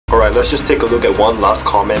Alright, let's just take a look at one last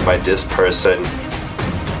comment by this person.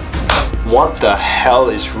 What the hell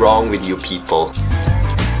is wrong with you people?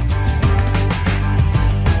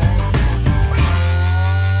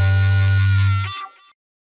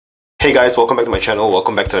 Hey guys, welcome back to my channel,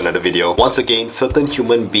 welcome back to another video. Once again, certain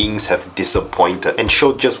human beings have disappointed and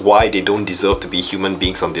showed just why they don't deserve to be human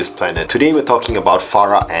beings on this planet. Today we're talking about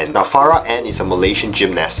Farah Ann. Now Farah Ann is a Malaysian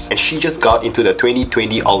gymnast and she just got into the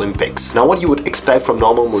 2020 Olympics. Now what you would expect from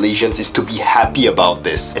normal Malaysians is to be happy about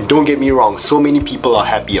this. And don't get me wrong, so many people are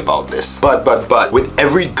happy about this. But with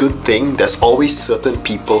every good thing, there's always certain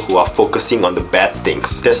people who are focusing on the bad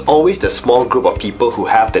things. There's always the small group of people who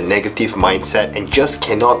have the negative mindset and just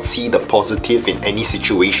cannot see the positive in any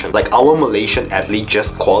situation. Like our Malaysian athlete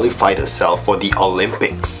just qualified herself for the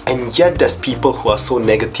Olympics, and yet there's people who are so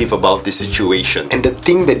negative about this situation, and the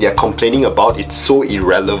thing that they're complaining about, it's so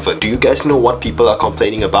irrelevant. Do you guys know what people are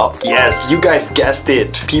complaining about? Yes, you guys guessed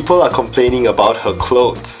it. People are complaining about her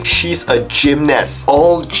clothes. She's a gymnast.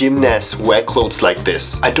 All gymnasts wear clothes like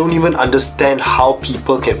this. I don't even understand how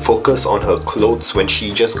people can focus on her clothes when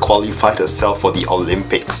she just qualified herself for the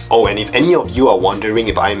Olympics. Oh, and if any of you are wondering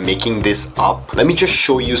if I'm making this up, let me just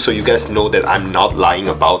show you so you guys know that I'm not lying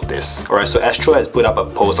about this. Alright, so Astro has put up a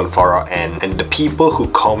post on Farah Ann, and the people who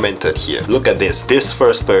commented here, look at this. This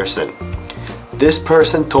first person. This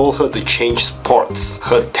person told her to change sports.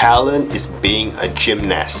 Her talent is being a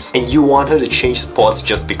gymnast. And you want her to change sports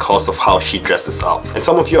just because of how she dresses up. And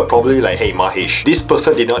some of you are probably like, hey Mahesh, this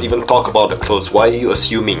person did not even talk about the clothes. Why are you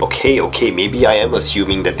assuming? Okay, maybe I am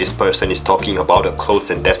assuming that this person is talking about the clothes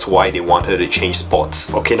and that's why they want her to change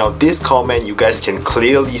sports. Okay, now this comment you guys can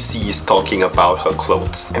clearly see is talking about her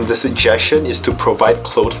clothes. And the suggestion is to provide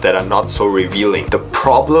clothes that are not so revealing. The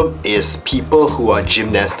problem is people who are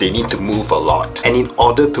gymnasts, they need to move a lot. And in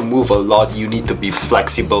order to move a lot, you need to be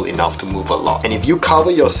flexible enough to move a lot. And if you cover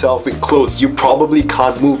yourself with clothes, you probably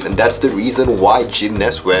can't move, and that's the reason why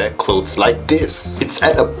gymnasts wear clothes like this. It's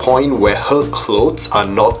at a point where her clothes are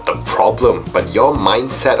not the problem, but your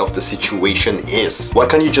mindset of the situation is. Why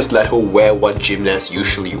can't you just let her wear what gymnasts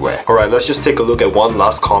usually wear? Alright, let's just take a look at one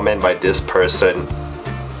last comment by this person.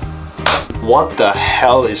 What the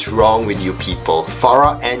hell is wrong with you people?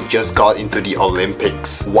 Farah Ann just got into the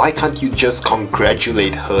Olympics. Why can't you just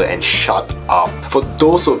congratulate her and shut up? For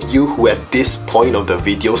those of you who at this point of the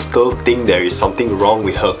video still think there is something wrong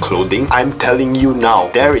with her clothing, I'm telling you now,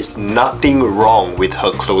 there is nothing wrong with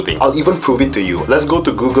her clothing. I'll even prove it to you. Let's go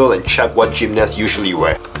to Google and check what gymnasts usually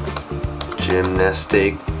wear.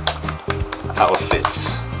 Gymnastic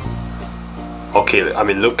outfits. Okay, I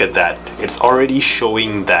mean look at that. It's already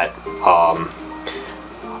showing that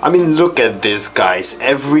I mean look at this guys,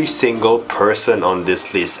 every single person on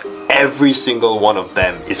this list, every single one of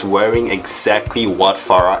them is wearing exactly what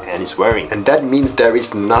Farah Ann is wearing, and that means there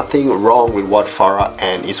is nothing wrong with what Farah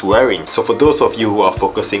Ann is wearing. So for those of you who are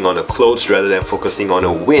focusing on the clothes rather than focusing on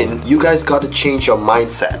a win, you guys gotta change your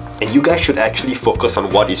mindset, and you guys should actually focus on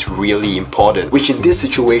what is really important, which in this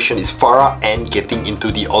situation is Farah Ann getting into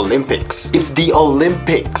the Olympics. It's the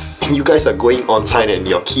Olympics, and you guys are going online and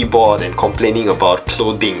your keyboard and complaining about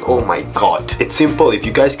clothing. Oh my god. It's simple. If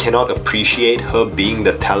you guys cannot appreciate her being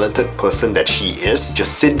the talented person that she is,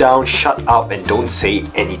 just sit down, shut up, and don't say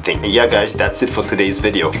anything. And yeah guys, that's it for today's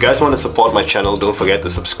video. If you guys want to support my channel, don't forget to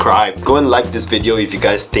subscribe. Go and like this video if you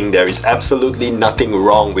guys think there is absolutely nothing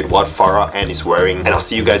wrong with what Farah Ann is wearing, and I'll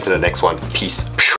see you guys in the next one. Peace.